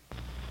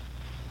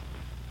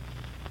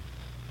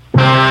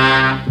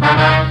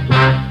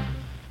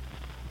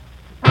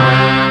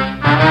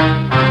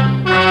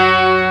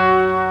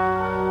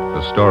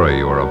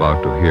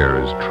about to hear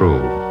is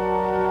true.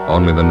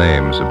 Only the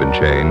names have been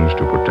changed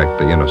to protect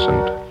the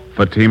innocent.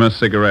 Fatima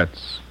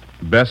Cigarettes,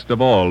 best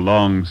of all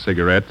long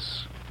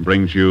cigarettes,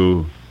 brings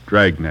you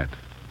Dragnet.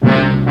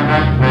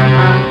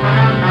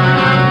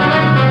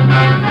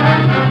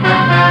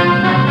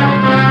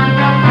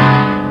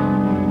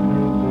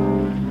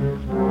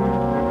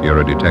 You're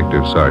a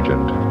detective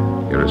sergeant.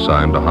 You're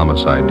assigned to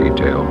homicide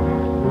detail.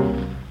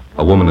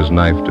 A woman is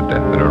knifed to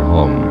death in her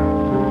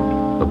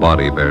home. The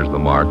body bears the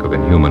mark of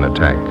inhuman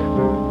attack.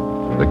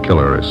 The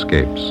killer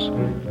escapes.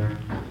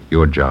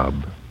 Your job,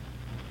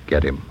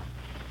 get him.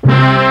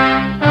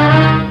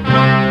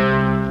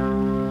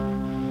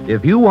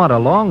 If you want a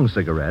long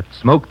cigarette,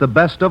 smoke the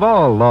best of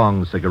all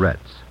long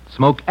cigarettes.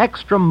 Smoke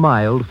extra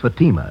mild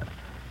Fatima.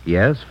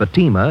 Yes,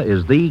 Fatima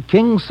is the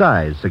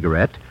king-size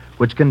cigarette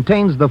which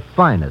contains the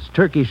finest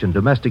Turkish and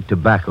domestic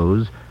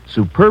tobaccos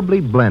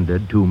superbly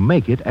blended to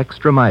make it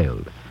extra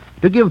mild,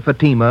 to give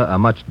Fatima a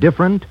much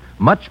different,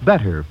 much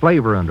better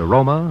flavor and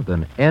aroma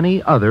than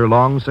any other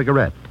long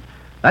cigarette.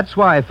 That's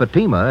why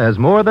Fatima has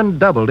more than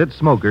doubled its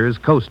smokers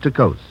coast to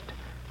coast.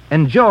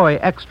 Enjoy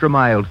extra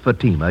mild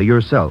Fatima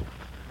yourself.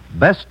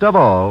 Best of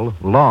all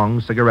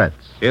long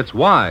cigarettes. It's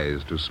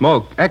wise to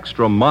smoke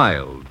extra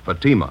mild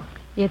Fatima.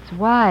 It's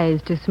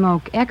wise to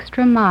smoke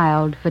extra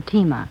mild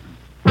Fatima.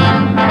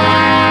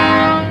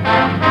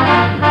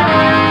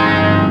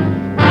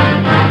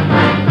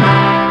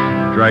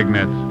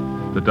 Dragnet,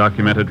 the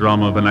documented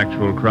drama of an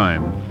actual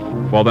crime.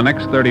 For the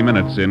next 30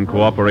 minutes, in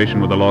cooperation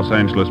with the Los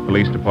Angeles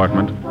Police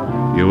Department,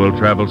 you will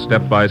travel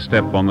step by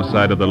step on the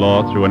side of the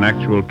law through an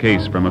actual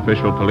case from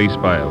official police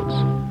files.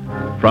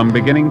 From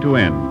beginning to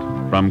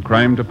end, from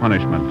crime to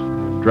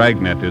punishment,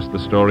 Dragnet is the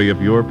story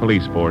of your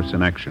police force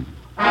in action.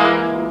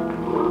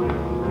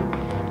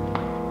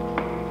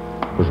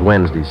 It was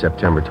Wednesday,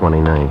 September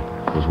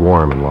 29th. It was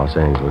warm in Los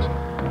Angeles.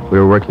 We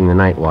were working the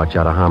night watch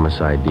out of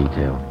homicide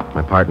detail.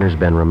 My partner's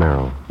Ben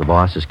Romero. The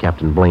boss is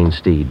Captain Blaine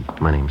Steed.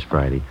 My name's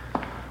Friday.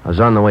 I was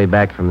on the way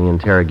back from the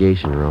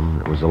interrogation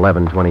room. It was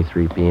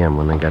 11:23 p.m.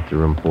 when they got to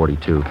room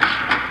 42.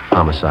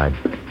 Homicide.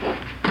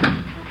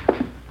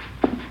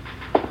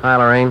 Hi,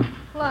 Lorraine.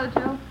 Hello,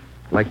 Joe.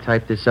 Like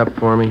type this up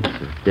for me? It's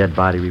a dead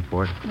body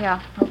report.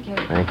 Yeah, okay.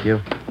 Thank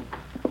you.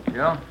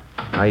 Joe,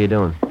 How you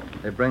doing?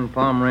 they bring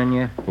Palmer in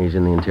yet? He's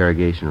in the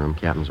interrogation room.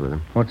 Captain's with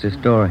him. What's his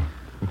story?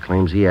 He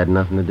claims he had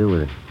nothing to do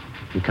with it.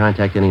 You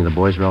contact any of the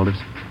boys' relatives?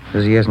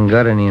 Says he hasn't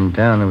got any in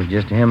town. It was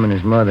just him and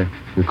his mother.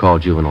 You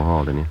called juvenile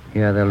hall, didn't you?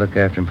 Yeah, they'll look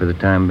after him for the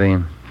time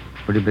being.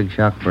 Pretty big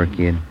shock for a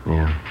kid.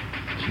 Yeah.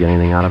 Did you get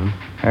anything out of him?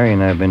 Harry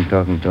and I have been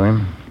talking to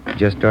him.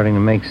 Just starting to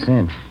make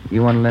sense.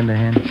 You want to lend a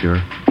hand?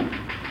 Sure.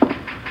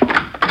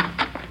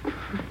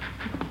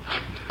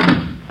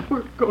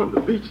 We're going to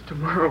the beach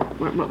tomorrow,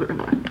 my mother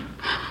and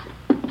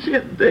I. She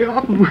had the day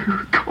off and we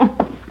were going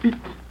to the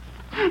beach.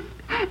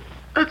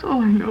 That's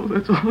all I know.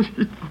 That's all she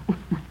told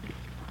me.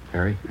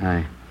 Harry?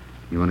 Hi.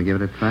 You want to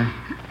give it a try?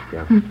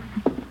 Yeah.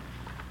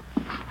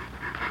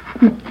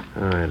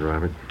 All right,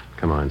 Robert.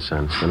 Come on,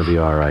 son. It's going to be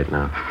all right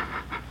now.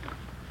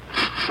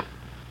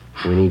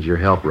 We need your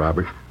help,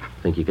 Robert.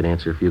 Think you could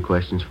answer a few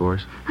questions for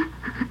us?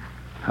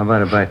 How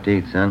about a bite to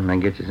eat, son? Can I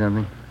get you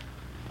something?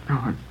 No,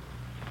 I'm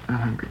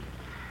not hungry.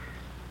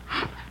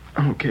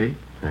 I'm okay.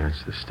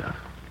 That's the stuff.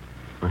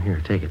 Well,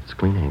 here, take it. It's a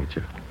clean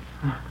handkerchief.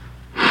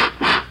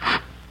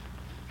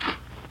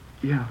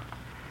 Yeah.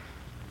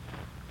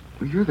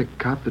 Well, you're the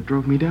cop that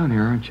drove me down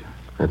here, aren't you?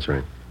 That's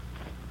right.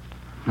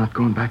 I'm not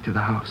going back to the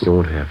house. You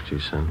won't have to,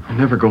 son. I'm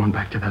never going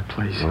back to that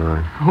place. All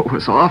right. Oh, it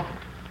was awful.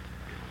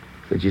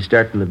 Could you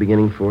start from the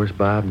beginning for us,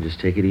 Bob, and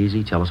just take it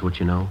easy? Tell us what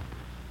you know.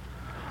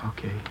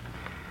 Okay.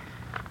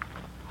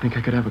 Think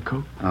I could have a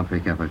Coke? I'll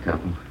pick up a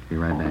couple. Be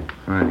right back.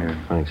 Right here.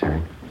 Thanks,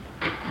 Harry.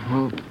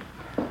 Well,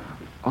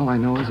 all I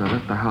know is I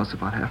left the house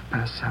about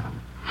 7:30.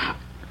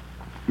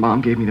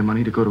 Mom gave me the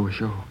money to go to a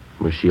show.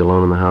 Was she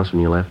alone in the house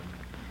when you left?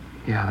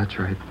 Yeah, that's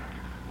right.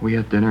 We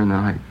had dinner and then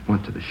I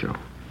went to the show.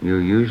 You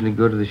usually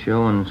go to the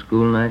show on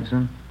school night,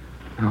 son?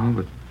 No,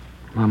 but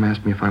Mom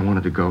asked me if I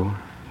wanted to go.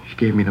 She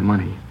gave me the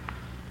money.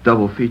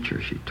 Double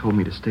feature. She told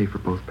me to stay for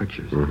both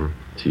pictures. Mm-hmm.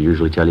 She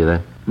usually tell you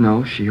that?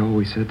 No, she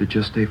always said to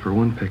just stay for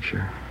one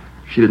picture.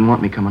 She didn't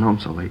want me coming home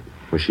so late.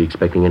 Was she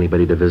expecting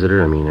anybody to visit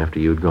her? I mean, after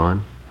you'd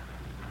gone?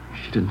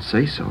 She didn't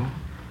say so.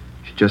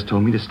 She just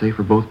told me to stay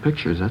for both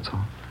pictures, that's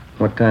all.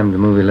 What time did the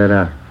movie let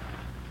out?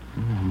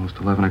 Almost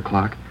 11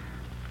 o'clock.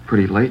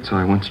 Pretty late, so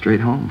I went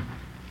straight home.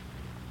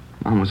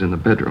 Mom was in the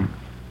bedroom.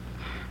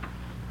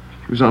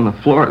 She was on the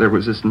floor. There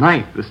was this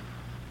knife, this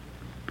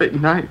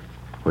big knife.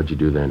 What'd you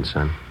do then,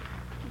 son?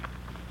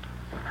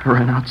 I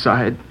ran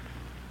outside,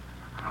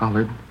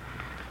 hollered.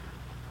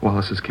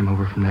 Wallace's came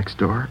over from next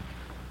door.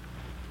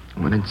 I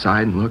went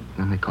inside and looked,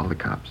 and they called the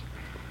cops.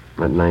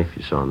 That knife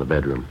you saw in the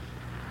bedroom.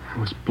 There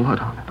was blood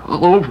on it,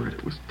 all over it.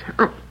 It was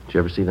terrible. Did you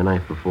ever see the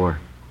knife before?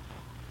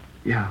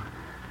 Yeah.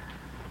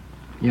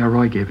 Yeah,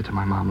 Roy gave it to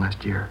my mom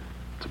last year.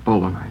 It's a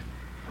bowler knife.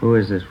 Who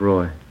is this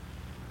Roy?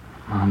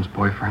 Mom's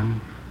boyfriend.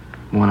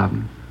 One of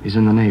them. He's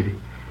in the Navy.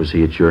 Was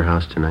he at your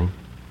house tonight?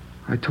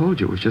 I told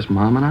you, it was just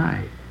Mom and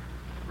I.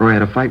 Roy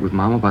had a fight with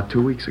Mom about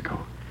 2 weeks ago.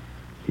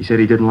 He said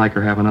he didn't like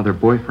her having other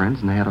boyfriends,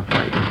 and they had a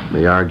fight.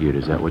 They argued,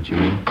 is that what you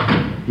mean?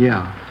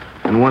 Yeah.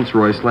 And once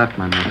Roy slapped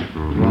my mother.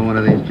 You want one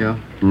of these, Joe?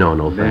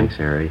 No, thanks,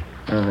 Harry.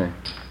 Okay.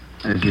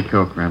 There's your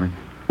Coke, Robbie.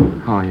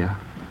 Oh, yeah.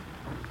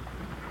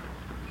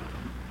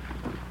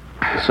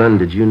 Son,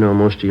 did you know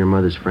most of your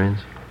mother's friends?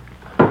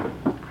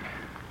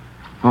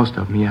 Most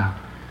of them, yeah.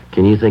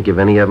 Can you think of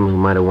any of them who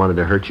might have wanted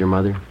to hurt your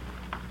mother?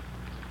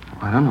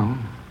 I don't know.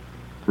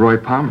 Roy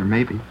Palmer,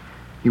 maybe.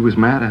 He was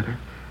mad at her.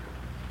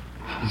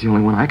 He's the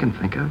only one I can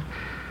think of.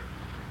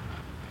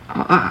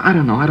 I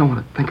don't know. I don't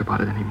want to think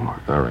about it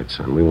anymore. All right,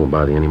 son. We won't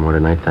bother you anymore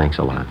tonight. Thanks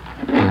a lot.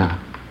 Yeah.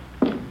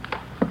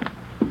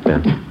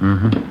 Ben.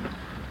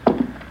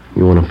 Mm-hmm.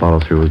 You want to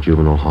follow through with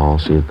Juvenile Hall,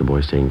 see that the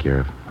boy's taken care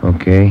of.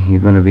 Okay. You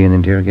going to be in the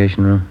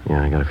interrogation room?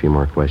 Yeah, I got a few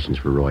more questions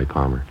for Roy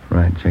Palmer.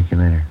 Right. Check you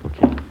later.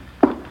 Okay.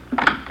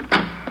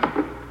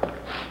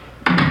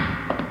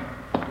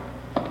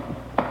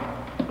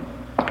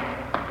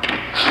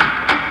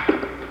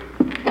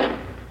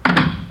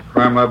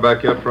 Crime lab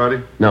back yet,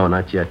 Friday? No,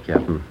 not yet,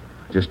 Captain.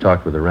 Just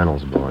talked with the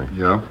Reynolds boy.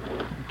 Yeah?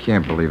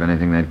 Can't believe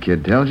anything that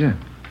kid tells you.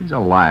 He's a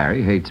liar.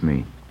 He hates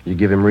me. You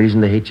give him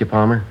reason to hate you,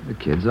 Palmer? The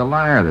kid's a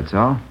liar, that's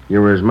all.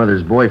 You were his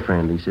mother's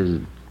boyfriend. He says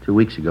 2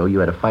 weeks ago you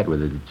had a fight with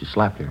her that you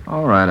slapped her.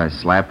 All right, I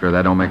slapped her.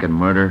 That don't make it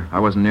murder. I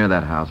wasn't near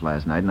that house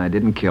last night, and I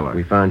didn't kill her.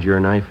 We found your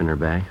knife in her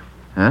bag.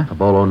 Huh? A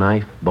bolo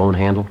knife, bone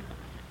handle.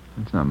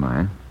 That's not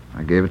mine.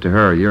 I gave it to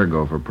her a year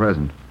ago for a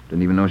present.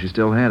 Didn't even know she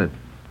still had it.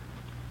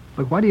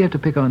 Look, why do you have to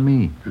pick on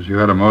me? Because you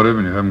had a motive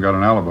and you haven't got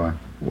an alibi.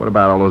 What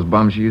about all those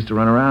bums you used to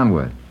run around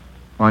with?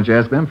 Why don't you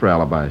ask them for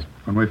alibis?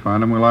 When we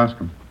find them, we'll ask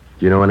them.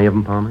 Do you know any of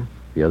them, Palmer?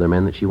 The other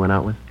men that she went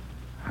out with?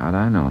 How'd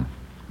I know?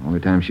 The only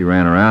time she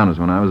ran around was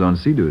when I was on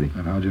sea duty.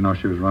 And how'd you know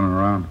she was running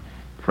around?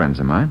 Friends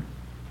of mine.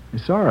 I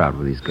saw her out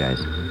with these guys.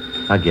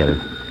 I get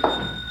it.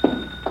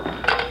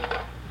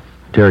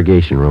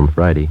 Interrogation room,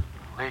 Friday.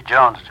 Lee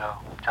Jones, Joe.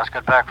 Just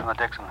got back from the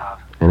Dixon house.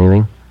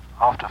 Anything?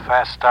 Off to a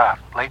fast start.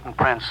 Leighton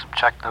Prince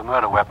checked the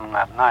murder weapon,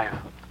 that knife.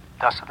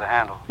 Dusted the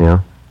handle. Yeah?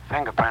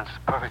 Fingerprints,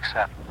 perfect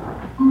set.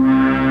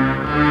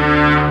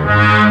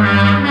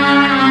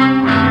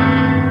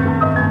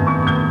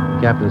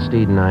 Captain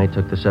Steed and I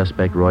took the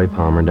suspect, Roy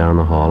Palmer, down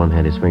the hall and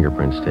had his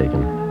fingerprints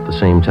taken. At the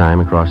same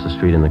time, across the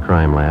street in the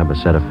crime lab, a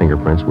set of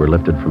fingerprints were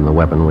lifted from the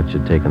weapon which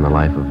had taken the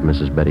life of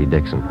Mrs. Betty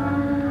Dixon.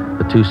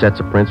 The 2 sets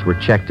of prints were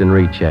checked and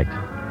rechecked.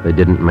 They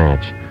didn't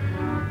match.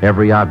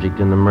 Every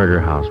object in the murder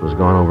house was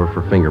gone over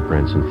for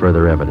fingerprints and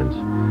further evidence.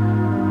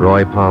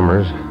 Roy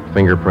Palmer's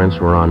fingerprints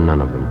were on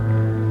none of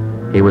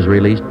them. He was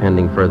released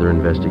pending further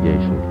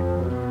investigation.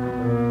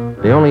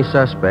 The only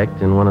suspect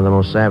in one of the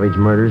most savage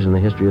murders in the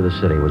history of the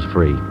city was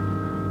free.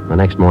 The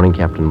next morning,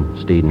 Captain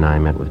Steed and I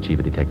met with Chief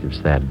of Detectives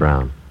Thad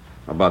Brown.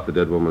 How about the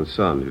dead woman's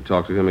son? Did you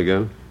talk to him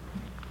again?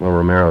 Well,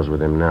 Romero's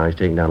with him now. He's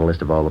taking down a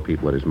list of all the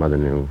people that his mother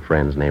knew,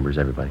 friends, neighbors,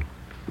 everybody.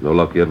 No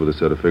luck yet with a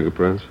set of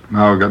fingerprints?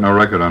 No, we've got no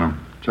record on him.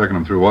 Checking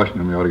them through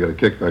Washington, we ought to get a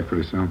kickback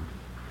pretty soon.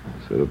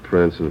 Set of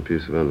prints and a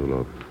piece of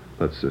envelope.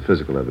 That's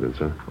physical evidence,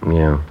 huh?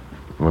 Yeah.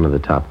 One of the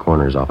top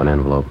corners off an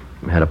envelope.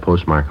 It had a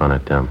postmark on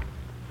it,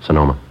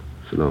 Sonoma.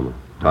 Sonoma.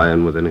 Tie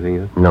in with anything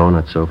yet? No,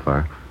 not so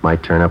far.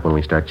 Might turn up when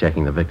we start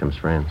checking the victim's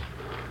friends.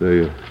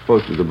 They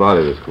posted the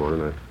body this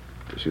morning.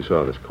 I guess you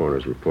saw this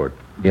coroner's report.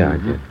 Yeah, I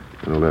did.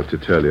 I don't have to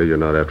tell you, you're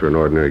not after an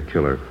ordinary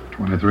killer.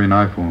 23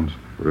 knife wounds.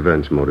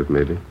 Revenge motive,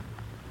 maybe.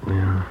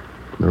 Yeah.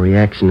 The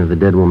reaction of the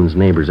dead woman's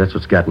neighbors, that's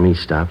what's got me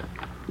stopped.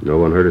 No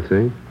one heard a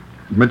thing?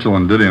 Mitchell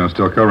and Didion are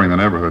still covering the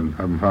neighborhood.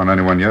 Haven't found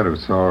anyone yet who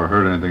saw or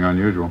heard anything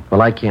unusual.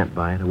 Well, I can't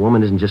buy it. A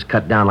woman isn't just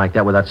cut down like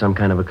that without some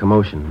kind of a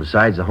commotion.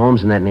 Besides, the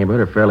homes in that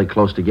neighborhood are fairly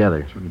close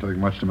together. Shouldn't take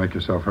much to make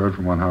yourself heard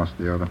from one house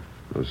to the other.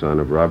 No sign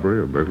of robbery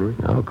or burglary?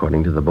 No,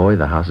 according to the boy,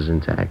 the house is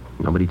intact.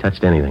 Nobody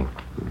touched anything.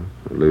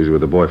 It leaves you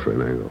with the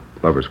boyfriend angle.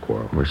 Lover's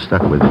quarrel. We're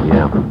stuck with it,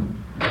 yeah.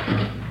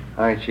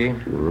 Hi, Chief.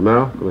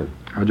 Romero, come in.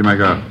 How'd you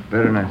make out?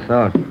 Better than I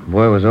thought.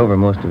 Boy was over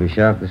most of his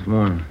shop this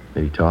morning.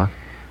 Did he talk?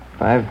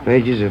 5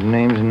 pages of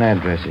names and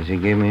addresses. He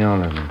gave me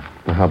all of them.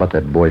 Well, how about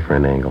that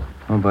boyfriend angle?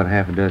 Oh, about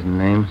half a dozen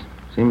names.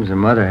 Seems the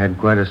mother had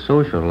quite a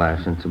social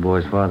life since the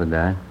boy's father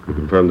died. You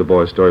confirmed the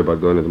boy's story about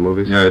going to the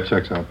movies? Yeah, it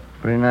checks out.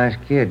 Pretty nice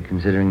kid,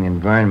 considering the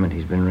environment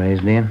he's been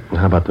raised in.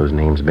 Well, how about those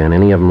names, Ben?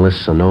 Any of them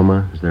list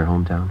Sonoma as their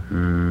hometown?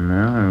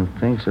 No, I don't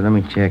think so. Let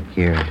me check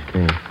here.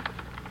 Okay.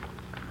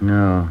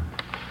 No.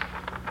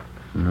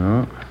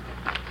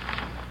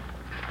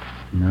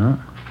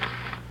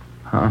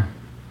 Huh?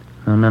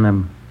 No, none of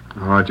them.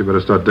 All right, you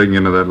better start digging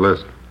into that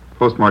list.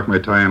 Postmark may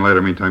tie in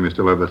later. Meantime, you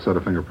still have that set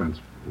of fingerprints.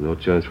 No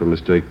chance for a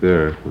mistake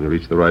there. When you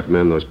reach the right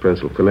men, those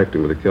prints will connect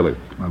him with the killing.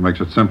 That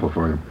makes it simple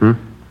for you.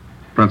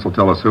 Prince will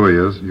tell us who he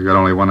is. You got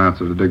only one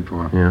answer to dig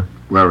for. Yeah.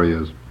 Where he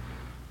is.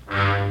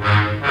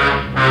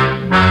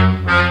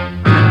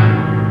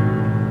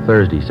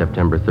 Thursday,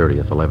 September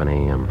 30th, 11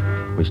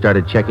 a.m. We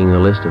started checking the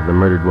list of the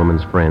murdered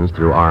woman's friends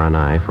through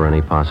R&I for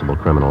any possible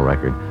criminal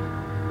record.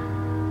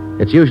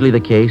 It's usually the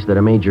case that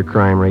a major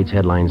crime rates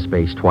headline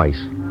space twice.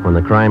 When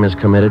the crime is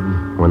committed,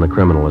 when the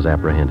criminal is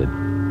apprehended.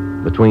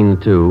 Between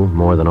the two,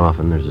 more than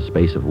often, there's a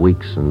space of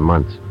weeks and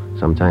months,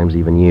 sometimes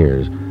even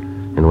years,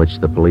 in which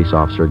the police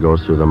officer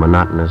goes through the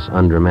monotonous,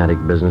 undramatic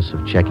business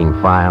of checking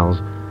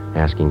files,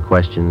 asking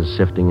questions,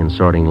 sifting and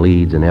sorting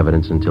leads and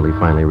evidence until he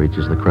finally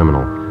reaches the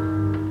criminal.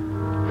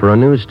 For a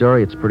news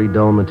story, it's pretty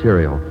dull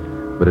material,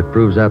 but it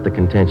proves out the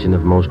contention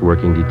of most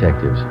working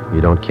detectives.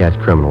 You don't catch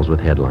criminals with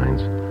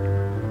headlines.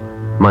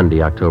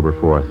 Monday, October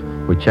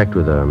 4th, we checked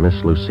with a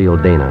Miss Lucille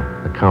Dana,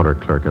 a counter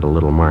clerk at a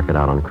little market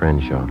out on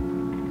Crenshaw.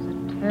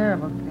 It's a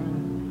terrible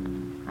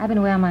thing. I've been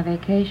away on my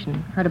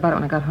vacation. Heard about it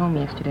when I got home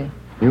yesterday.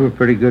 You were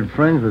pretty good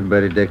friends with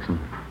Betty Dixon.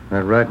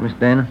 That right, Miss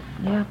Dana?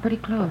 Yeah, pretty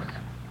close.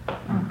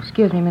 Oh,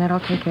 excuse me a minute.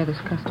 I'll take care of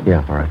this customer.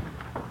 Yeah, all right.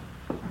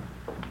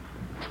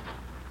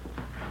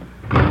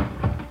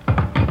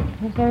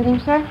 Is there everything,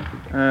 sir?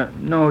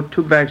 No,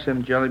 2 bags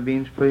of jelly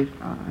beans, please.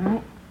 All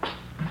right.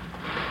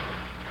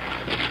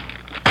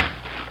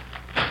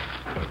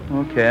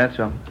 Okay, that's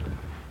all.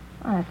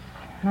 Oh, that's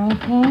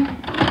 19.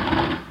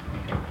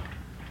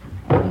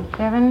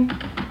 87.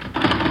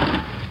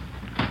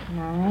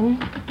 9.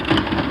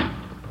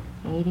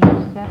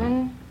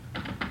 87.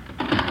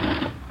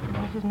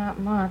 This is not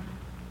marked.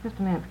 Just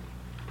a minute.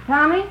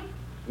 Tommy?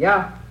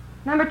 Yeah,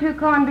 Number 2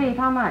 corned beef.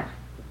 How much?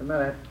 just a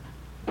minute.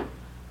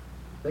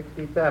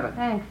 67.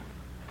 Thanks.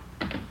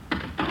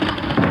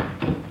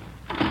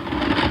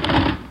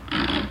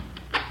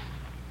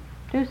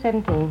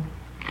 $2.17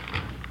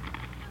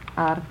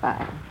 out of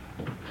 5.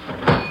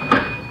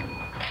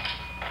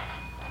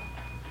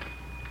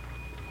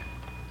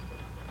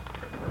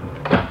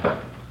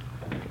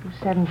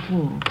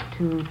 $2.17.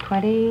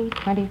 $2.20,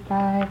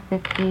 $25,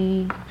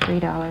 $50, $3,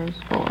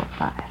 $4,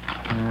 $5.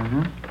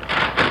 Mm-hmm.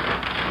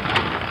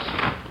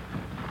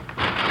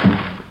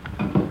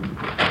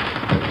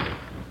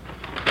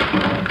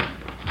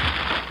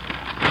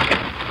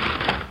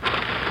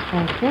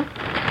 Thank you.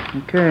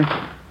 Okay.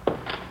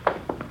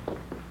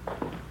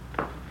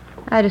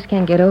 I just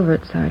can't get over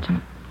it,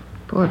 Sergeant.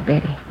 Poor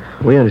Betty.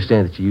 We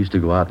understand that you used to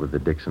go out with the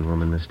Dixon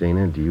woman, Miss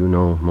Dana. Do you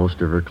know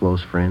most of her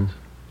close friends?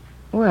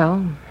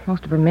 Well,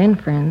 most of her men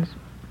friends.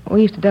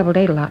 We used to double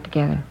date a lot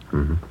together.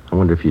 Mm-hmm. I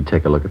wonder if you'd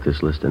take a look at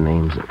this list of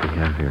names that we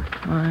have here.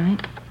 All right.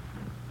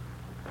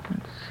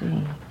 Let's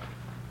see.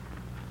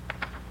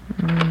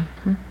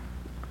 Mm-hmm.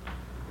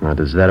 Now,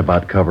 does that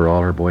about cover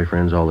all her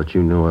boyfriends, all that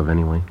you knew of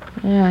anyway?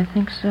 Yeah, I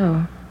think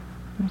so.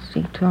 Let's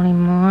see. Tony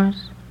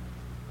Morse,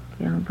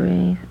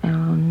 Galbraith,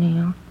 Al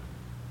O'Neill.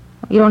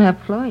 You don't have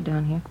Floyd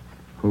down here.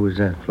 Who was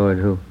that? Floyd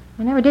who?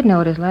 I never did know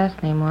what his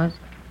last name was.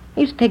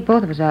 He used to take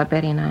both of us out,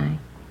 Betty and I.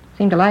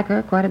 Seemed to like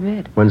her quite a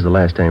bit. When's the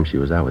last time she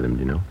was out with him, do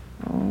you know?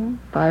 Oh,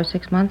 5 or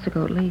 6 months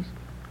ago at least.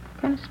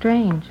 Kind of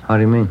strange. How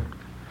do you mean?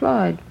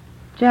 Floyd.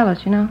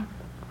 Jealous, you know.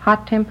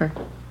 Hot temper.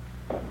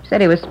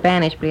 Said he was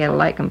Spanish, but he had a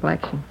light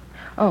complexion.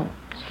 Oh,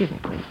 excuse me,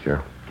 please.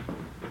 Sure.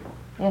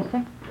 Yes,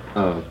 sir?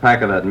 A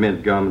pack of that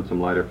mint gum and some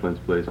lighter flints,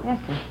 please. Yes,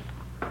 sir.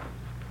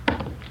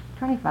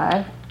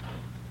 25.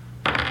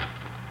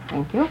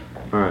 Thank you.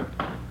 All right.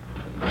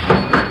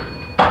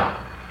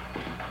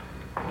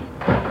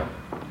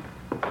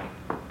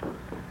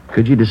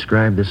 Could you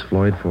describe this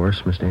Floyd for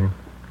us, Miss Dana?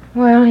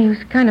 Well, he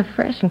was kind of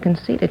fresh and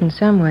conceited in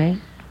some ways.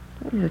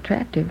 He was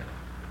attractive.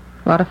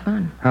 A lot of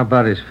fun. How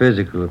about his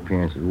physical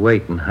appearance,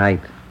 weight and height?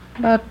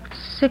 About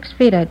 6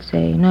 feet, I'd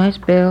say. Nice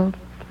build.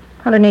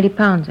 180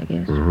 pounds, I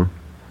guess. Mm-hmm.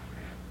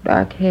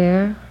 Dark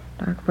hair,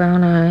 dark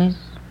brown eyes.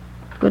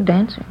 Good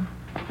dancer.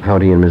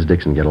 How'd he and Miss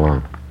Dixon get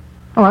along?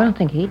 Oh, I don't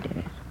think he did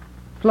it.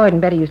 Floyd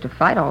and Betty used to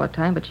fight all the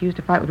time, but she used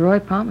to fight with Roy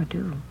Palmer,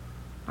 too.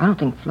 I don't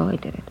think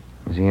Floyd did it.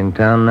 Is he in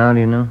town now, do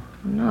you know?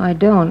 No, I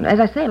don't. As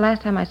I say,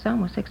 last time I saw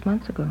him was 6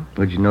 months ago.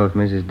 Would you know if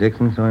Mrs.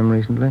 Dixon saw him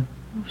recently?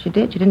 She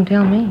did. She didn't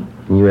tell me.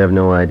 And you have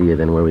no idea,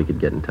 then, where we could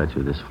get in touch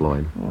with this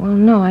Floyd? Well,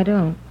 no, I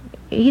don't.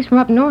 He's from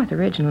up north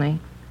originally.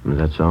 Is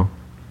that so?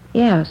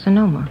 Yeah,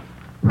 Sonoma.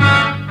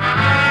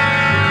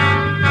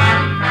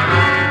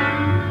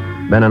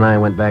 Ben and I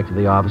went back to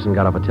the office and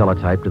got up a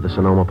teletype to the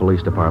Sonoma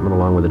Police Department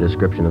along with a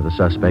description of the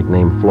suspect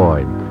named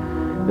Floyd.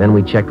 Then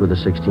we checked with the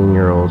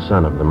 16-year-old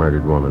son of the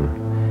murdered woman.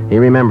 He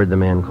remembered the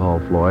man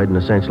called Floyd, and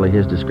essentially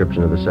his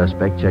description of the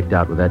suspect checked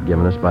out with that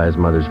given us by his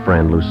mother's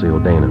friend, Lucille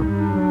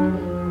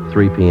Dana.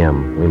 3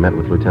 p.m., we met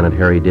with Lieutenant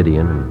Harry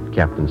Didion and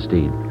Captain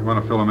Steed. You want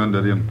to fill him in,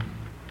 Didion?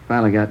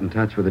 Finally got in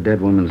touch with the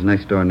dead woman's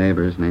next-door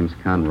neighbor. His name's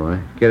Conroy.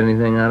 Get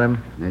anything out of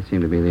him? They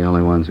seem to be the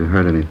only ones who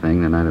heard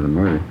anything the night of the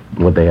murder.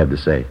 What'd they have to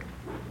say?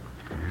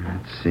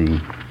 Let's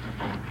see.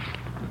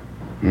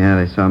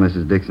 Yeah, they saw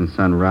Mrs. Dixon's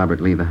son,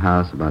 Robert, leave the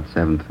house about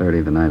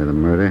 7:30 the night of the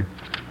murder.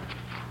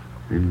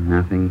 And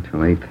nothing till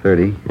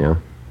 8:30. Yeah?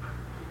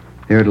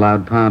 They heard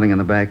loud pounding on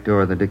the back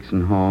door of the Dixon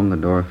home. The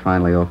door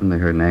finally opened. They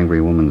heard an angry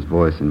woman's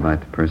voice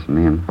invite the person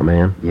in. A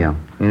man? Yeah.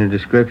 Any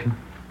description?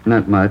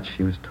 Not much.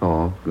 He was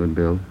tall, good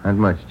build. Not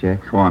much,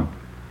 Jack. Go on.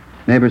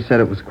 Neighbors said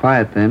it was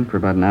quiet then for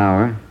about an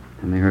hour.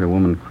 And they heard a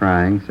woman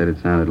crying, said it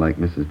sounded like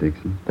Mrs.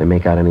 Dixon. They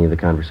make out any of the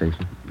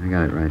conversation? I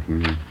got it right here.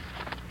 Yeah.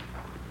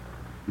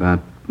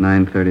 About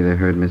 9:30, they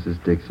heard Mrs.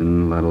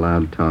 Dixon, a lot of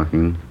loud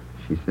talking.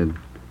 She said,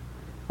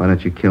 Why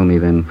don't you kill me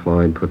then,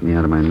 Floyd? Put me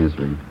out of my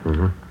misery.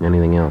 Mm-hmm.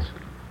 Anything else?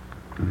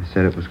 I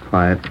said it was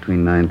quiet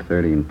between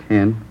 9:30 and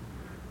 10,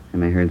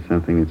 and they heard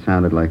something that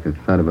sounded like the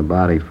thud of a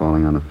body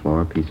falling on the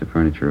floor, a piece of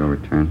furniture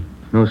overturned.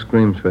 No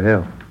screams for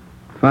help.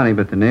 Funny,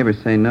 but the neighbors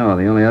say no.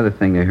 The only other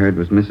thing they heard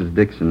was Mrs.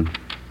 Dixon.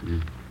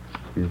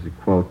 Here's a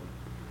quote.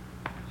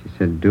 She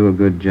said, "Do a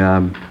good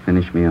job,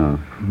 finish me off."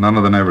 None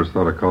of the neighbors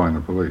thought of calling the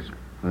police.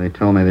 Well, they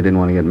told me they didn't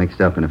want to get mixed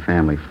up in a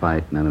family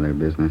fight. None of their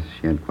business.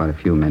 She had quite a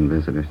few men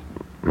visitors.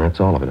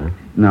 That's all of it, huh?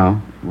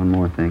 No, one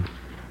more thing.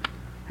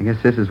 I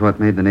guess this is what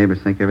made the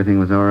neighbors think everything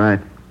was all right.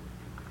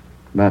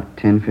 About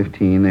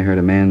 10:15, they heard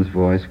a man's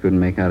voice, couldn't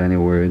make out any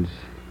words.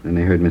 Then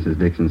they heard Mrs.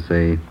 Dixon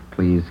say,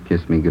 "Please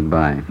kiss me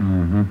goodbye."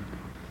 Mm-hmm.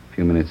 A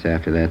few minutes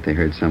after that, they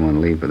heard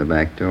someone leave for the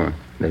back door.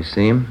 They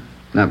see him?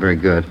 Not very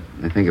good.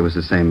 I think it was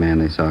the same man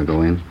they saw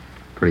go in.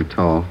 Pretty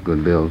tall,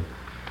 good build.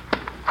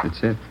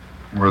 That's it.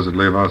 Where does it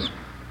leave us?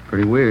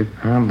 Pretty weird.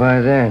 I'll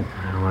buy that.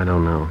 Oh, I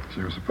don't know.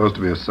 She was supposed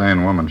to be a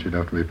sane woman. She'd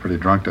have to be pretty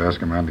drunk to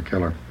ask a man to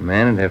kill her. The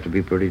man would have to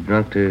be pretty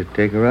drunk to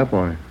take her up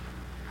on it.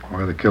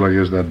 Why the killer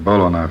used that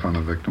bolo knife on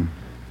the victim.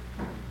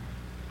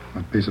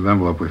 That piece of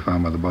envelope we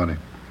found by the body.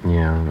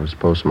 Yeah, it was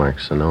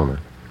postmarked Sonoma.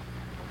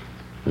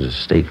 There's a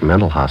state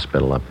mental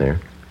hospital up there.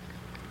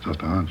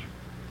 Just a hunch.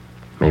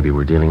 Maybe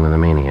we're dealing with a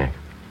maniac.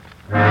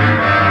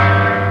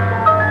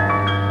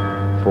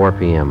 4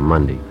 p.m.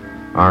 Monday.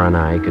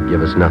 R&I could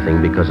give us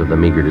nothing because of the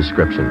meager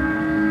description.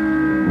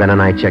 Ben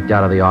and I checked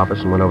out of the office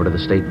and went over to the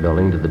state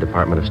building to the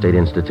Department of State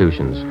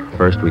Institutions.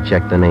 First, we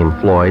checked the name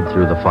Floyd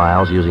through the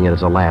files, using it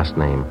as a last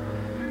name,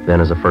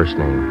 then as a first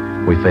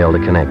name. We failed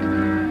to connect.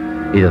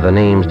 Either the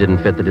names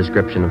didn't fit the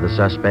description of the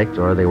suspect,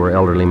 or they were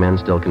elderly men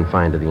still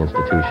confined to the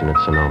institution at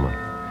Sonoma.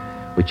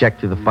 We checked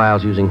through the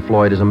files using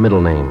Floyd as a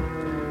middle name.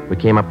 We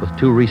came up with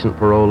 2 recent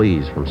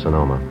parolees from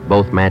Sonoma.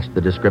 Both matched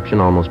the description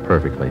almost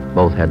perfectly.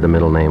 Both had the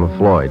middle name of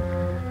Floyd.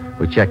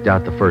 We checked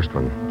out the first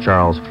one,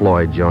 Charles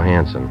Floyd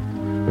Johansson.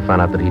 We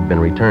found out that he'd been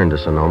returned to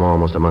Sonoma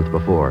almost a month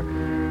before.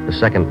 The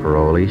second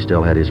parolee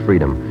still had his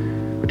freedom.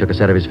 We took a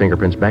set of his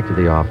fingerprints back to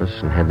the office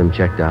and had them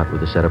checked out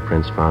with a set of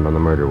prints found on the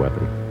murder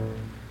weapon.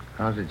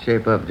 How's it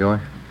shape up, Joy?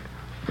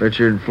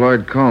 Richard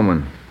Floyd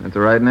Coleman. That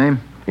the right name?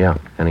 Yeah.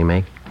 Any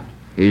make?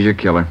 He's your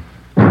killer.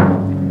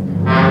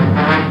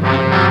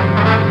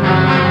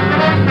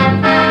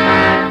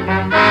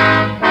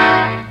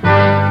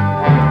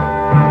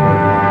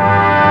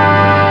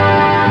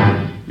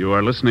 You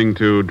are listening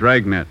to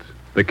Dragnet,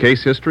 the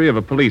case history of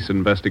a police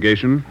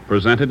investigation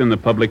presented in the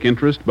public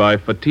interest by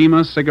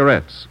Fatima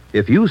Cigarettes.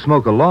 If you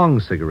smoke a long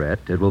cigarette,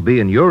 it will be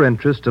in your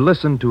interest to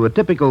listen to a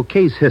typical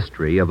case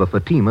history of a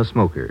Fatima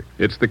smoker.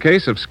 It's the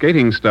case of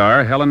skating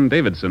star Helen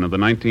Davidson of the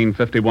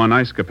 1951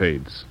 Ice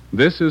Capades.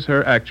 This is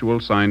her actual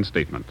signed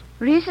statement.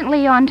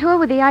 Recently, on tour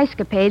with the Ice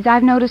Capades,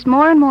 I've noticed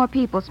more and more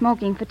people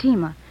smoking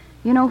Fatima.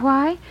 You know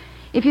why?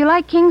 If you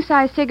like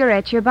king-size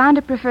cigarettes, you're bound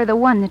to prefer the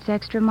one that's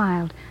extra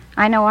mild.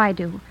 I know I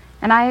do.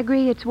 And I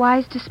agree it's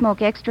wise to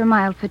smoke extra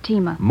mild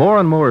Fatima. More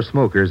and more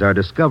smokers are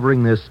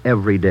discovering this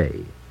every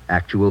day.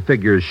 Actual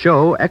figures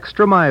show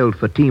extra mild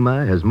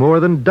Fatima has more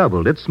than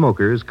doubled its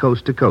smokers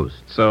coast to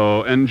coast.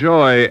 So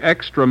enjoy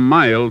extra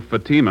mild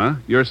Fatima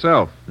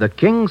yourself. The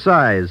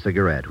king-size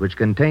cigarette, which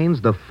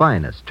contains the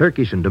finest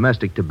Turkish and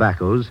domestic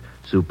tobaccos,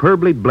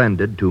 superbly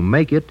blended to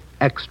make it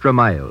extra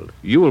mild.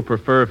 You will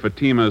prefer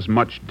Fatima's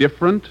much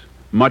different,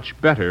 much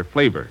better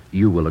flavor.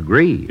 You will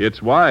agree.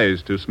 It's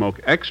wise to smoke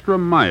extra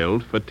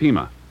mild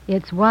Fatima.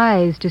 It's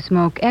wise to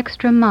smoke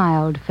extra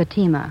mild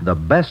Fatima. The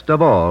best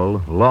of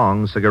all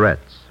long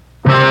cigarettes.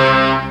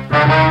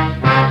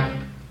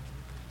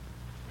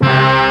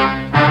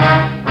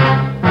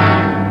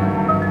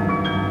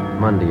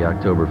 Monday,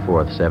 October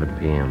 4th, 7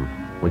 p.m.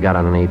 We got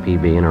on an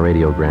APB and a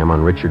radiogram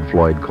on Richard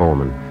Floyd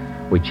Coleman.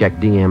 We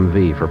checked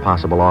DMV for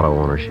possible auto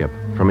ownership.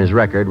 From his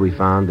record, we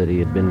found that he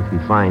had been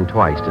confined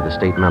twice to the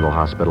state mental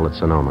hospital at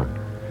Sonoma.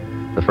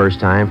 The first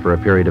time for a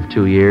period of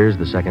 2 years,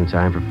 the second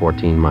time for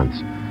 14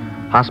 months.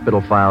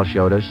 Hospital files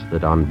showed us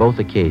that on both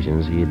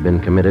occasions he had been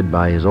committed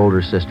by his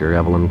older sister,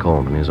 Evelyn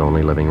Coleman, his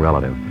only living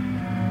relative.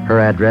 Her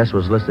address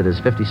was listed as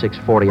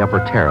 5640 Upper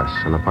Terrace,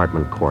 an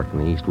apartment court in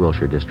the East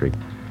Wilshire district.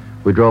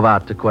 We drove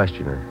out to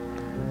question her.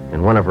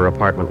 In one of her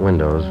apartment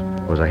windows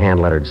was a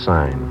hand-lettered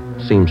sign,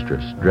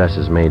 Seamstress,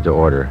 dresses made to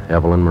order,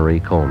 Evelyn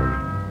Marie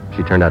Coleman.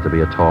 She turned out to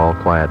be a tall,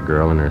 quiet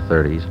girl in her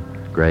 30s,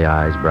 gray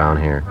eyes, brown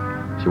hair.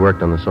 She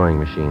worked on the sewing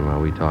machine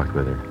while we talked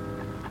with her.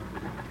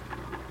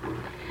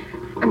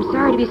 I'm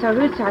sorry to be so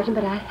rude, Sergeant,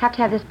 but I have to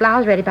have this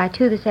blouse ready by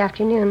 2 this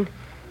afternoon.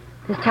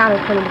 Miss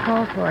Tyler's coming to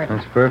call for it.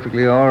 That's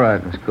perfectly all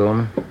right, Miss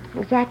Coleman.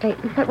 Exactly.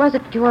 What was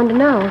it you wanted to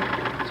know?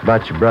 It's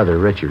about your brother,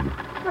 Richard.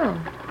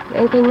 Oh,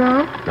 anything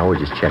wrong? No, we're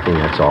just checking,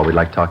 that's all. We'd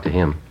like to talk to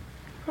him.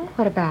 Oh,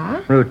 what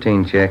about?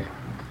 Routine check.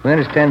 We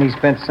understand he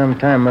spent some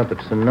time up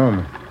at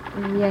Sonoma.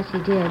 Yes, he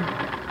did.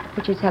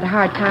 Richard's had a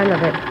hard time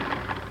of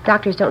it.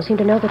 Doctors don't seem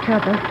to know the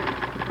trouble.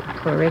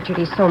 Poor Richard,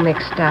 he's so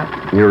mixed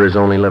up. You're his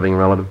only living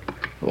relative?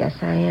 Yes,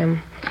 I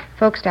am.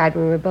 Folks died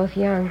when we were both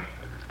young.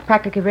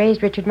 Practically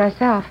raised Richard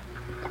myself.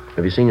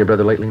 Have you seen your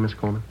brother lately, Miss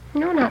Coleman?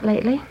 No, not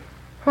lately.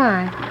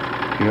 Why?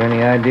 You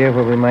any idea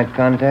where we might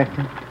contact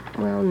him?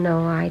 Well,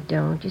 no, I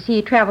don't. You see,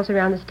 he travels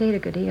around the state a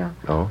good deal.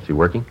 Oh, is he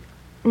working?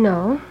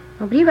 No.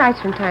 Oh, but he writes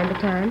from time to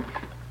time.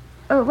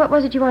 Oh, what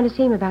was it you wanted to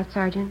see him about,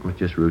 Sergeant? With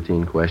just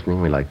routine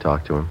questioning. We like to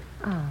talk to him.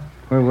 Oh.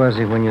 Where was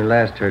he when you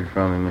last heard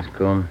from him, Miss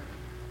Coleman?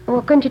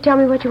 Well, couldn't you tell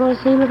me what you want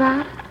to see him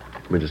about?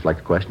 We just like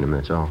to question him,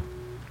 that's all.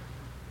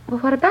 Well,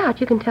 what about?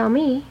 You can tell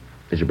me.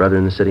 Is your brother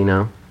in the city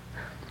now?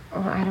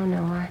 Oh, I don't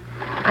know.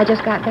 I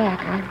just got back.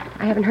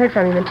 I haven't heard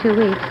from him in 2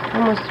 weeks.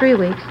 Almost 3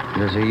 weeks.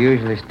 Does he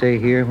usually stay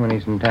here when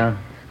he's in town?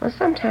 Well,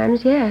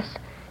 sometimes, yes.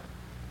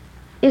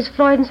 Is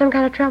Floyd in some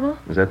kind of trouble?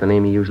 Is that the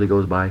name he usually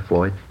goes by,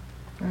 Floyd?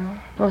 Well,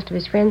 most of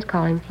his friends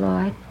call him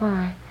Floyd.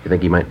 Why? You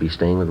think he might be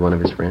staying with one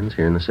of his friends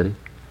here in the city?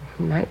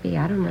 He might be.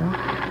 I don't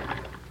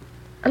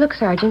know. Look,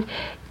 Sergeant,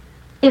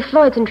 if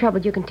Floyd's in trouble,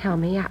 you can tell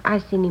me.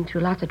 I've seen him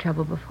through lots of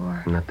trouble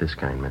before. Not this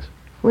kind, miss.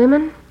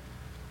 Women?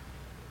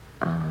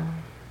 Oh.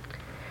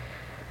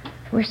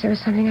 I wish there was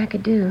something I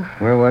could do.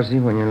 Where was he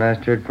when you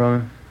last heard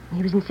from him?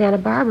 He was in Santa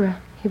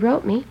Barbara. He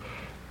wrote me.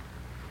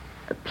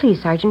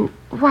 Please, Sergeant,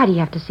 why do you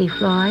have to see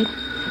Floyd?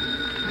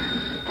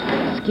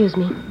 Excuse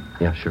me.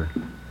 Yeah, sure.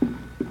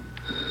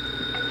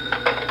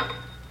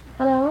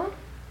 Hello?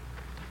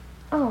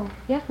 Oh,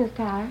 yes, Miss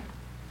Tyler.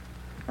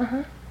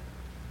 Uh-huh.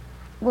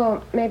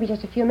 Well, maybe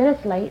just a few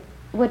minutes late.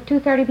 Would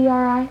 2:30 be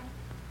all right?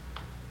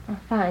 Oh,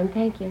 fine,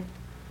 thank you.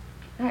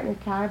 All right, Miss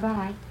Tyler,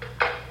 bye.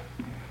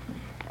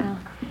 I'll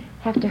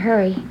have to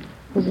hurry.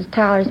 Mrs.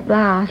 Tyler's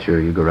blouse. Sure,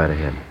 you go right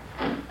ahead.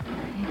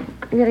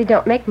 I really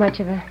don't make much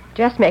of a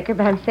dressmaker,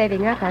 but I'm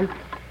saving up. I'm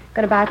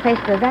going to buy a place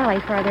in the valley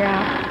farther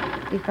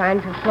out. Be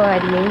fine for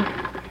Floyd and me.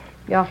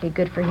 Be awfully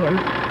good for him.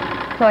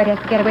 Floyd has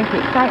to get away from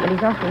the excitement.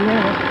 He's awfully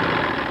nervous.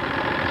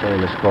 Sorry,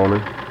 Miss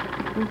Coleman.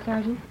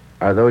 Sergeant?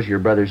 Are those your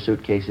brother's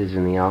suitcases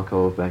in the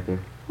alcove back there?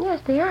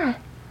 Yes, they are.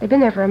 They've been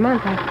there for a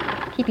month.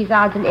 I keep his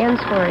odds and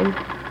ends for him.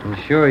 I'm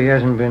sure he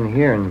hasn't been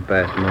here in the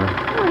past month.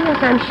 Oh, yes,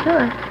 I'm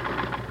sure.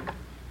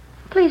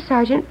 Please,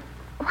 Sergeant,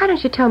 why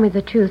don't you tell me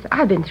the truth?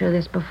 I've been through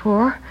this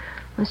before.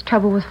 There's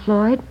trouble with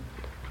Floyd.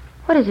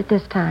 What is it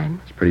this time?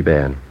 It's pretty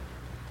bad.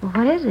 Well,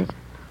 what is it?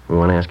 We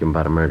want to ask him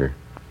about a murder.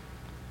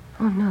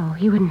 Oh, no,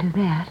 he wouldn't do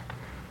that.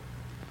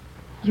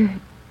 You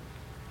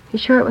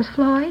sure it was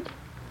Floyd?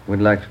 We'd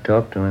like to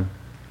talk to him.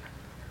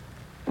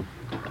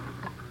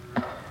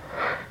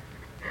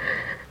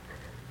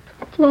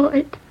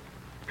 Floyd.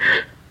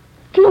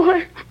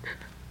 Floyd.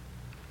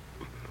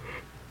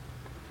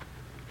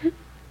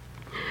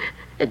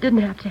 It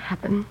didn't have to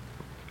happen.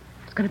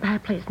 I was going to buy a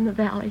place in the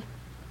valley.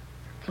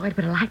 Floyd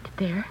would have liked it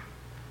there.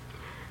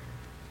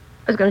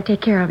 I was going to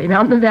take care of him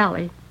out in the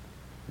valley.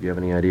 Do you have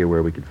any idea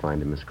where we could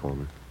find him, Miss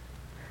Coleman?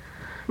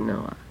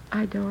 No,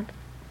 I don't.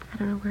 I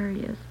don't know where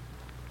he is.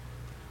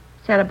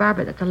 Santa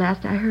Barbara, that's the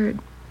last I heard.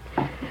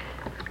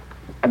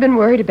 I've been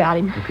worried about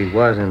him. If he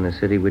was in the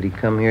city, would he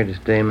come here to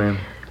stay, ma'am?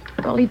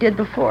 Well, he did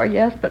before,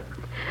 yes, but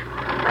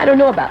I don't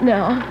know about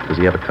now. Does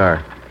he have a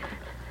car?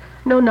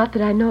 No, not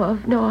that I know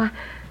of. No,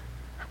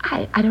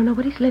 I don't know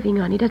what he's living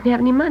on. He doesn't have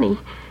any money.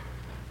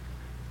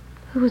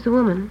 Who was the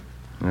woman?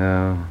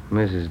 Oh,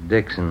 Mrs.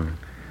 Dixon.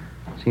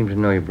 Seems to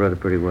know your brother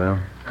pretty well.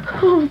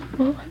 Oh,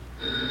 boy.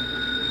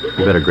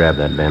 You better grab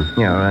that, Ben.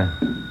 Yeah, all right.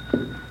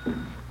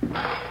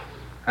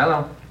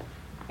 Hello.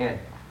 Yes.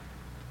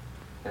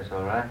 That's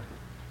all right.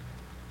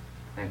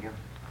 Thank you.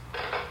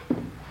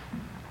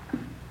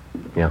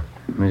 Yeah.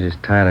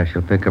 Mrs. Tyler,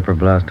 she'll pick up her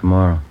blouse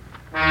tomorrow.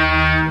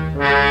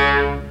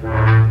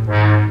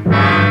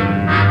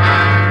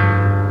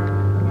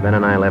 Ben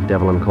and I left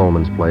Evelyn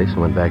Coleman's place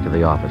and went back to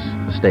the office.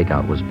 A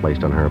stakeout was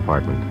placed on her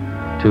apartment.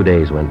 2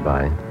 days went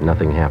by.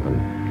 Nothing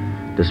happened.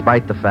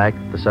 Despite the fact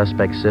that the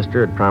suspect's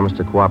sister had promised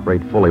to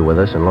cooperate fully with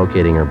us in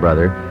locating her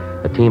brother,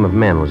 a team of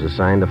men was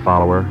assigned to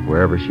follow her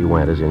wherever she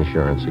went as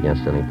insurance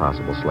against any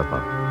possible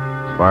slip-up.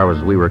 As far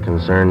as we were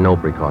concerned, no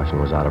precaution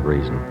was out of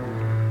reason.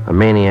 A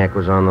maniac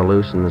was on the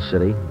loose in the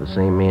city, the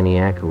same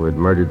maniac who had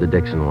murdered the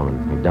Dixon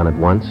woman. He'd done it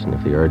once, and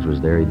if the urge was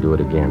there, he'd do it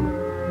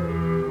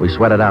again. We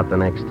sweated out the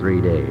next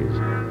 3 days.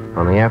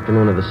 On the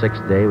afternoon of the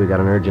 6th day, we got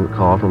an urgent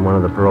call from one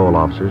of the parole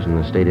officers in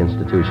the State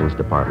Institutions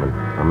Department,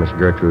 a Miss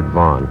Gertrude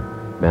Vaughn.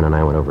 Ben and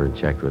I went over and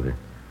checked with her.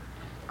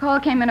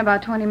 Call came in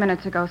about 20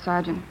 minutes ago,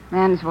 Sergeant.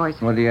 Man's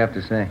voice. What do you have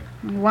to say?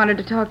 He wanted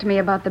to talk to me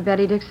about the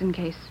Betty Dixon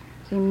case.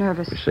 Seemed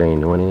nervous. You say you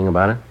knew anything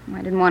about it?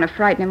 I didn't want to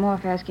frighten him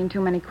off asking too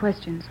many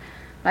questions.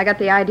 I got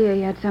the idea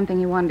he had something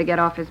he wanted to get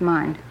off his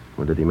mind.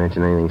 Well, did he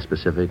mention anything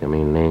specific? I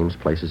mean, names,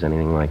 places,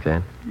 anything like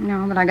that?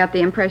 No, but I got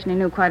the impression he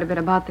knew quite a bit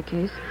about the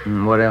case.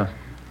 What else?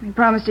 He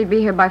promised he'd be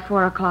here by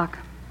 4 o'clock.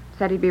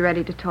 Said he'd be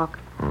ready to talk.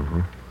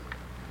 Mm-hmm.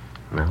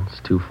 Well, it's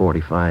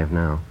 2:45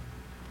 now.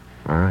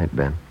 All right,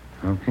 Ben.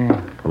 Okay.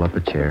 Pull up a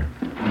chair.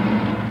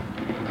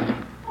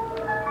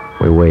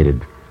 We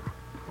waited.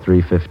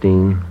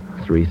 3:15,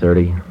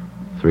 3:30,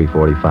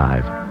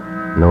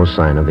 3:45. No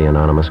sign of the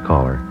anonymous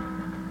caller.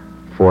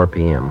 4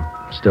 p.m.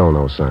 Still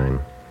no sign.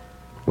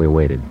 We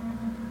waited.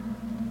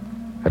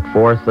 At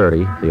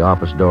 4:30, the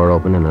office door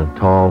opened and a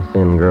tall,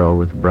 thin girl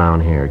with brown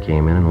hair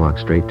came in and walked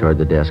straight toward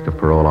the desk of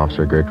Parole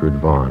Officer Gertrude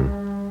Vaughn.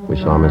 We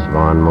saw Miss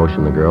Vaughn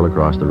motion the girl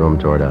across the room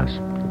toward us.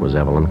 It was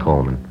Evelyn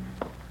Coleman.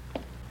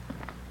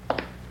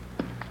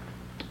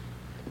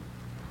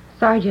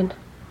 Sergeant,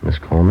 Miss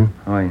Coleman?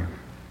 How are you?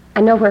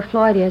 I know where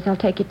Floyd is. I'll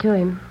take you to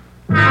him.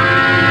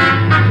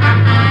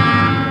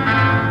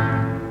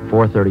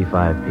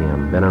 4:35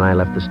 p.m. Ben and I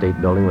left the state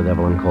building with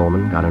Evelyn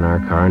Coleman, got in our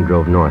car, and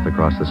drove north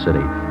across the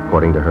city,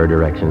 according to her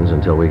directions,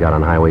 until we got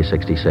on Highway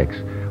 66.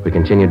 We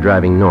continued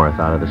driving north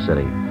out of the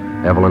city.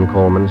 Evelyn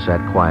Coleman sat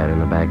quiet in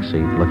the back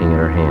seat, looking at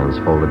her hands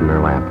folded in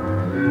her lap.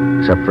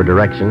 Except for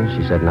directions,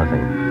 she said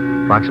nothing.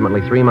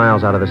 Approximately 3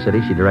 miles out of the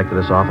city, she directed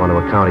us off onto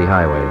a county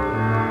highway.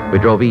 We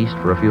drove east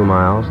for a few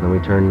miles, then we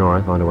turned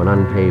north onto an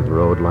unpaved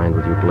road lined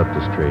with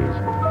eucalyptus trees.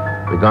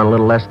 We'd gone a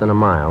little less than a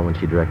mile when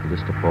she directed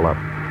us to pull up.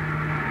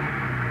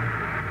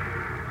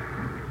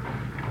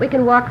 We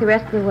can walk the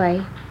rest of the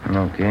way.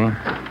 Okay.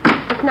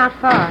 It's not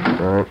far.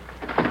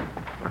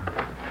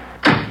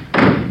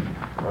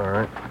 All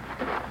right.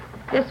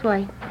 This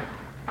way.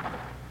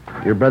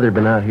 Your brother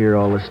been out here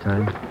all this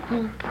time?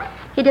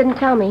 He didn't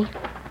tell me.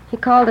 He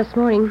called this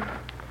morning.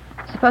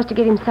 He's supposed to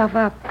get himself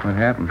up. What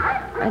happened?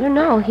 I don't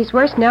know. He's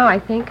worse now, I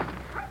think.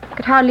 I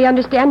could hardly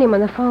understand him on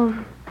the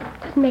phone.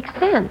 Doesn't make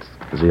sense.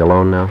 Is he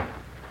alone now?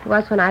 He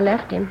was when I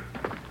left him.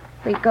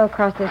 We go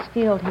across this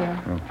field here.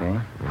 Okay.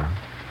 Yeah.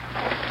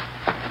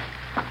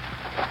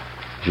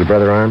 Is your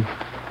brother armed?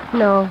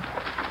 No.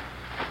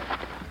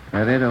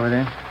 That it over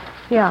there?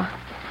 Yeah.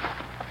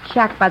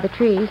 Shack by the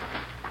trees.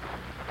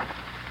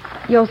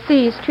 You'll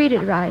see he's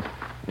treated right.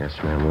 Yes,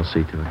 ma'am. We'll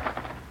see to it.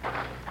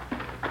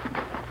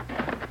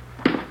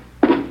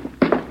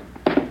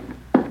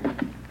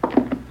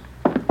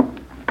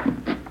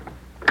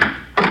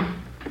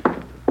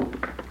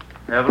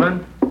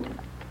 Evelyn?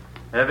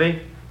 Evie?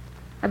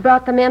 I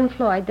brought them in,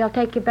 Floyd. They'll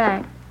take you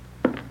back.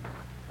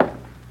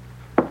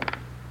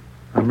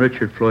 I'm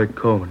Richard Floyd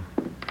Coleman.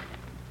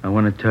 I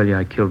want to tell you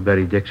I killed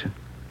Betty Dixon.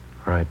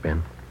 All right,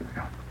 Ben.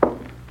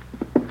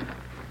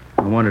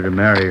 I wanted to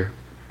marry her.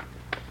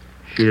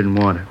 She didn't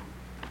want it.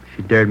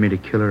 She dared me to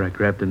kill her. I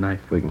grabbed the knife.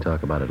 We can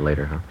talk about it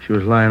later, huh? She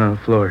was lying on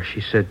the floor.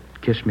 She said,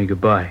 "Kiss me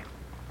goodbye."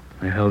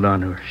 I held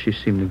on to her. She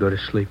seemed to go to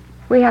sleep.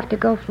 We have to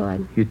go,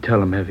 Floyd. You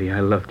tell him, Evie,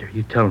 I loved her.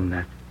 You tell him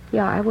that.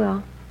 Yeah, I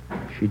will.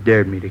 She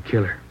dared me to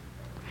kill her.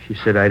 She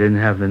said I didn't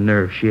have the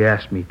nerve. She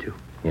asked me to.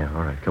 Yeah,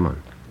 all right. Come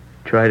on.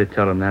 Try to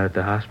tell him that at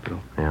the hospital.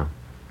 Yeah.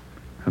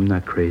 I'm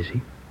not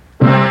crazy.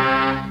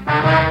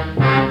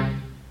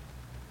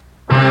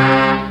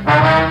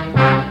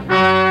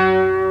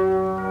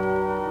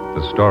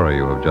 The story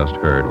you have just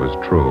heard was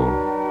true.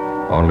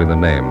 Only the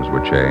names were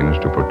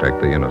changed to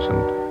protect the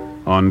innocent.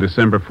 On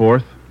December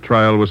 4th,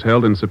 trial was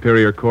held in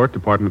Superior Court,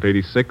 Department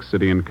 86,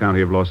 City and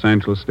County of Los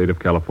Angeles, State of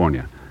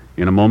California.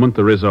 In a moment,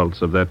 the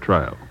results of that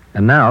trial.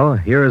 And now,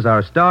 here is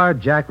our star,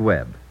 Jack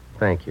Webb.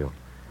 Thank you.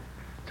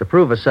 To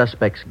prove a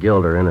suspect's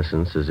guilt or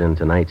innocence, as in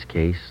tonight's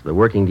case, the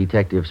working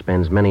detective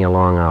spends many a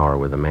long hour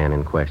with the man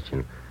in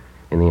question.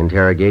 In the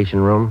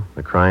interrogation room,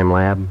 the crime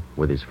lab,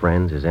 with his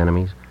friends, his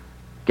enemies,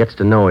 gets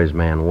to know his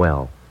man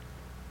well.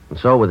 And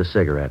so with a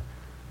cigarette.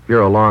 If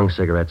you're a long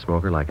cigarette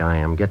smoker like I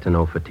am, get to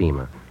know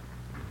Fatima.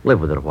 Live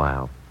with it a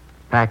while.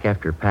 Pack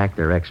after pack,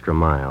 they're extra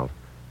mild.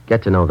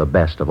 Get to know the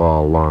best of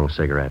all long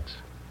cigarettes.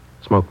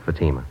 Smoke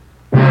Fatima.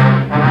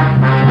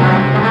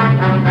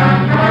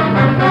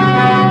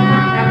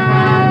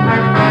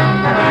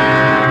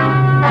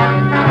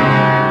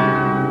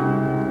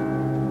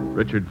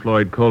 Richard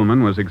Floyd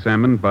Coleman was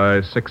examined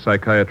by 6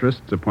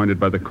 psychiatrists appointed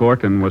by the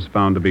court and was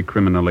found to be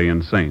criminally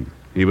insane.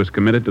 He was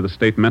committed to the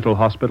state mental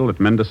hospital at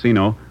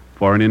Mendocino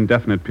for an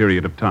indefinite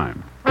period of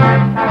time.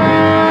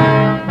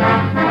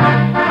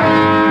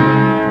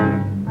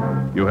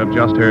 You have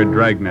just heard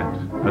Dragnet,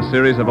 a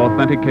series of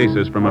authentic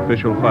cases from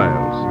official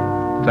files.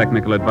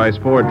 Technical advice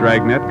for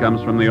Dragnet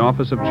comes from the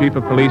Office of Chief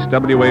of Police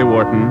W.A.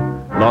 Wharton,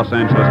 Los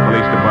Angeles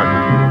Police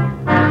Department.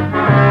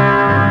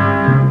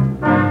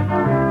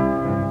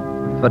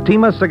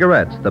 Fatima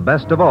Cigarettes, the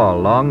best of all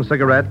long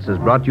cigarettes, has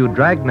brought you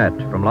Dragnet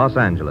from Los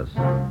Angeles.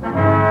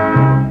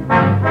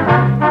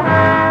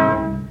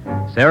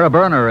 Sarah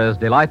Berner is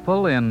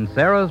delightful in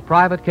Sarah's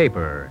Private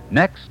Caper,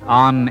 next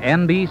on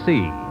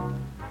NBC.